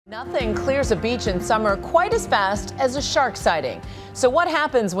Nothing clears a beach in summer quite as fast as a shark sighting. So what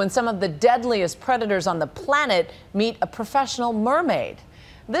happens when some of the deadliest predators on the planet meet a professional mermaid?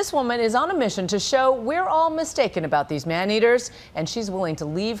 This woman is on a mission to show we're all mistaken about these man-eaters, and she's willing to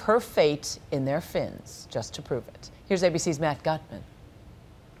leave her fate in their fins just to prove it. Here's ABC's Matt Gutman.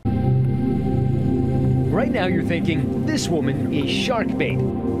 Right now you're thinking, this woman is shark bait.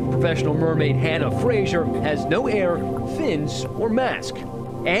 Professional mermaid Hannah Fraser has no air, fins, or mask.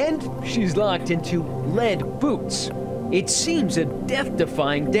 And she's locked into lead boots. It seems a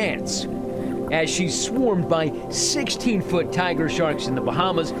death-defying dance. As she's swarmed by 16-foot tiger sharks in the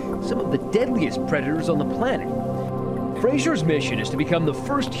Bahamas, some of the deadliest predators on the planet. Fraser's mission is to become the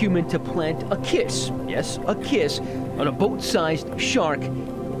first human to plant a kiss, yes, a kiss, on a boat-sized shark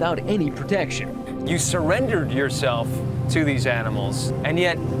without any protection. You surrendered yourself to these animals, and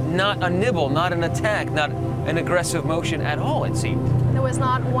yet not a nibble, not an attack, not an aggressive motion at all, it seemed. There was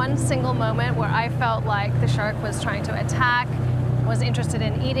not one single moment where I felt like the shark was trying to attack, was interested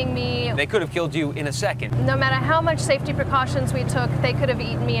in eating me. They could have killed you in a second. No matter how much safety precautions we took, they could have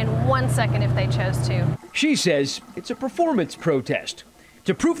eaten me in 1 second if they chose to. She says it's a performance protest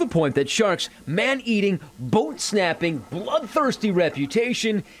to prove the point that sharks' man-eating, boat-snapping, bloodthirsty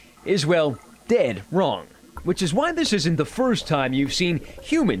reputation is, well, dead wrong. Which is why this isn't the first time you've seen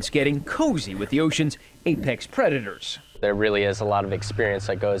humans getting cozy with the ocean's apex predators. There really is a lot of experience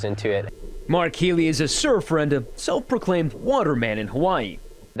that goes into it. Mark Healy is a surfer and a self-proclaimed waterman in Hawaii.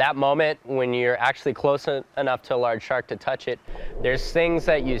 That moment when you're actually close enough to a large shark to touch it, there's things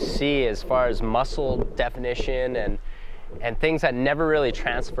that you see as far as muscle definition and things that never really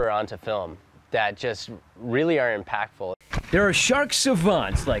transfer onto film that just really are impactful. There are shark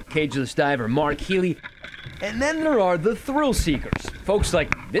savants like cageless diver Mark Healy, and then there are the thrill seekers, folks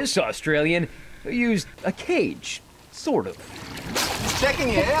like this Australian who used a cage, sort of. Checking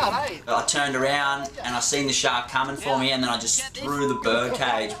it out, eh? I turned around and I seen the shark coming for me, and then I just threw the bird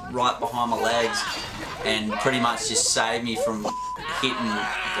cage right behind my legs and pretty much just saved me from hitting,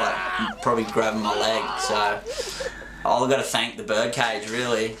 like, probably grabbing my leg. So I've got to thank the bird cage,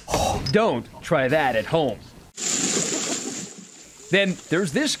 really. Don't try that at home. Then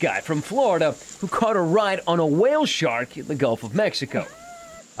there's this guy from Florida who caught a ride on a whale shark in the Gulf of Mexico.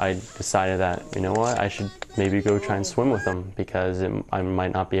 I decided that, you know what, I should maybe go try and swim with them because I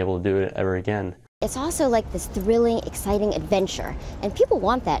might not be able to do it ever again. It's also like this thrilling, exciting adventure, and people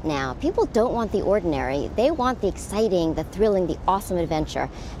want that now. People don't want the ordinary. They want the exciting, the thrilling, the awesome adventure,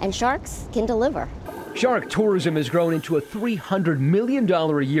 and sharks can deliver. Shark tourism has grown into a $300 million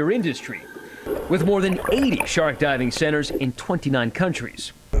a year industry, with more than 80 shark diving centers in 29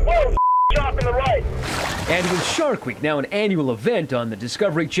 countries. Whoa, shark on the right! And with Shark Week now an annual event on the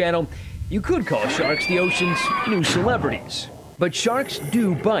Discovery Channel, you could call sharks the ocean's new celebrities. But sharks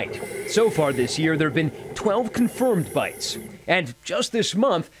do bite. So far this year, there have been 12 confirmed bites. And just this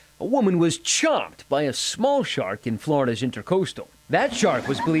month, a woman was chomped by a small shark in Florida's Intercoastal. That shark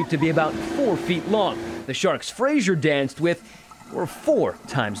was believed to be about 4 feet long. The sharks Fraser danced with were 4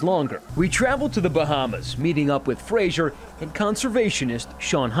 times longer. We traveled to the Bahamas, meeting up with Fraser and conservationist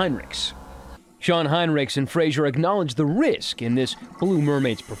Sean Heinrichs. Sean Heinrichs and Fraser acknowledged the risk in this Blue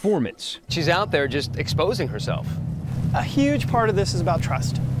Mermaid's performance. She's out there just exposing herself. A huge part of this is about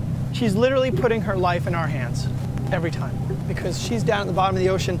trust. She's literally putting her life in our hands every time because she's down at the bottom of the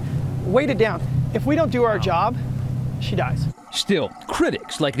ocean, weighted down. If we don't do our job, she dies. Still,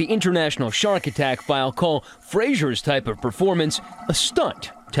 critics like the International Shark Attack File call Fraser's type of performance a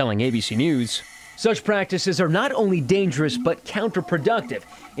stunt, telling ABC News. Such practices are not only dangerous but counterproductive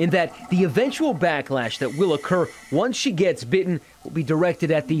in that the eventual backlash that will occur once she gets bitten will be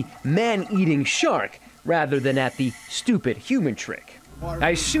directed at the man-eating shark rather than at the stupid human trick.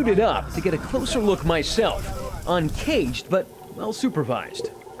 I suited up to get a closer look myself, uncaged but well supervised.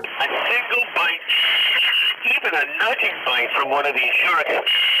 A single bite, even a nudging bite from one of these sharks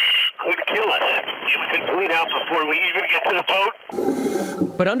could kill us. You could bleed out before we even get to the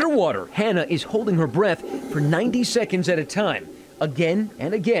boat. But underwater, Hannah is holding her breath for 90 seconds at a time, again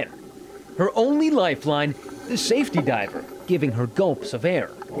and again. Her only lifeline, the safety diver, giving her gulps of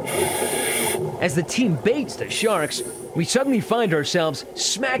air. As the team baits the sharks, we suddenly find ourselves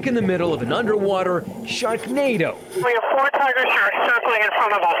smack in the middle of an underwater sharknado. We have 4 tiger sharks circling in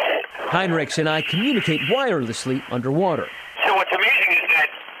front of us. Heinrichs and I communicate wirelessly underwater. So what's amazing is that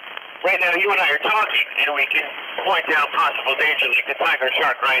right now you and I are talking, and we can point out possible danger like the tiger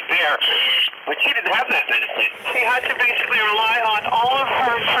shark right there. But she didn't have that benefit. She had to basically rely on all of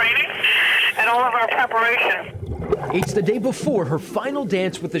her training and all of our preparation. It's the day before her final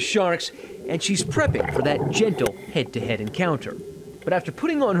dance with the sharks, and she's prepping for that gentle head-to-head encounter. But after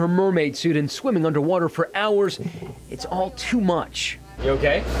putting on her mermaid suit and swimming underwater for hours, it's all too much. You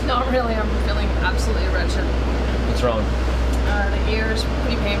okay? Not really. I'm feeling absolutely wretched. What's wrong? The ears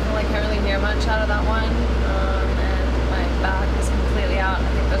pretty painful. I can't really hear much out of that one. And my back is completely out.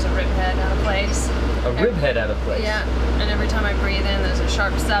 I think there's a rib head out of place. A rib head out of place? Yeah. And every time I breathe in, there's a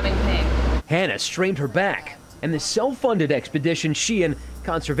sharp stabbing pain. Hannah strained her back, and the self-funded expedition she and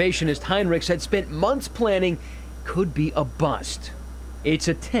conservationist Heinrichs had spent months planning could be a bust. It's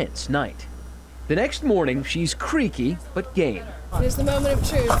a tense night. The next morning, she's creaky but game. Here's the moment of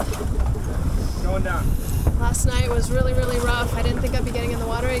truth. Going down. Last night was really, really rough. I didn't think I'd be getting in the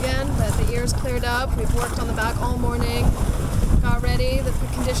water again, but the ears cleared up. We've worked on the back all morning, got ready. The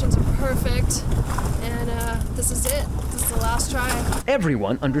conditions are perfect, and this is it. This is the last try.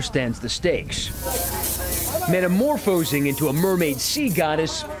 Everyone understands the stakes. Metamorphosing into a mermaid sea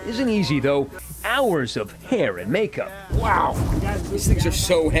goddess isn't easy, though. Hours of hair and makeup. Wow, these things are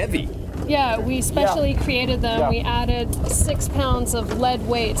so heavy. Yeah, we specially created them. We added 6 pounds of lead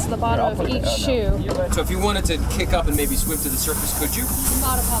weight to the bottom of each shoe. So if you wanted to kick up and maybe swim to the surface, could you?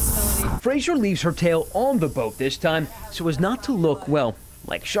 Not a possibility. Fraser leaves her tail on the boat this time so as not to look, well,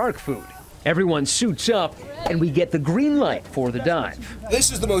 like shark food. Everyone suits up, and we get the green light for the dive.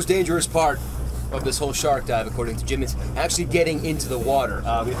 This is the most dangerous part of this whole shark dive, according to Jim. It's actually getting into the water.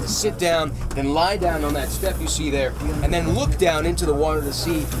 We have to sit down, then lie down on that step you see there, and then look down into the water to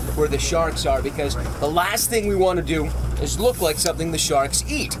see where the sharks are, because the last thing we want to do is look like something the sharks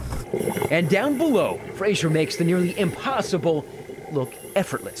eat. And down below, Fraser makes the nearly impossible look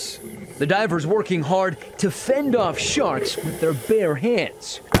effortless. The divers working hard to fend off sharks with their bare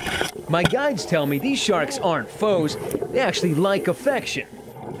hands. My guides tell me these sharks aren't foes, they actually like affection.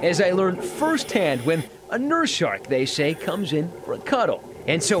 As I learned firsthand when a nurse shark, they say, comes in for a cuddle.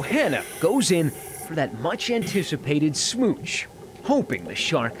 And so Hannah goes in for that much-anticipated smooch, hoping the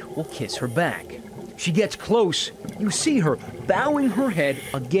shark will kiss her back. She gets close. You see her bowing her head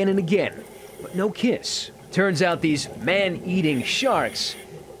again and again, but no kiss. Turns out these man-eating sharks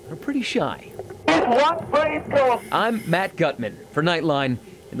are pretty shy. I'm Matt Gutman for Nightline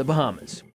in the Bahamas.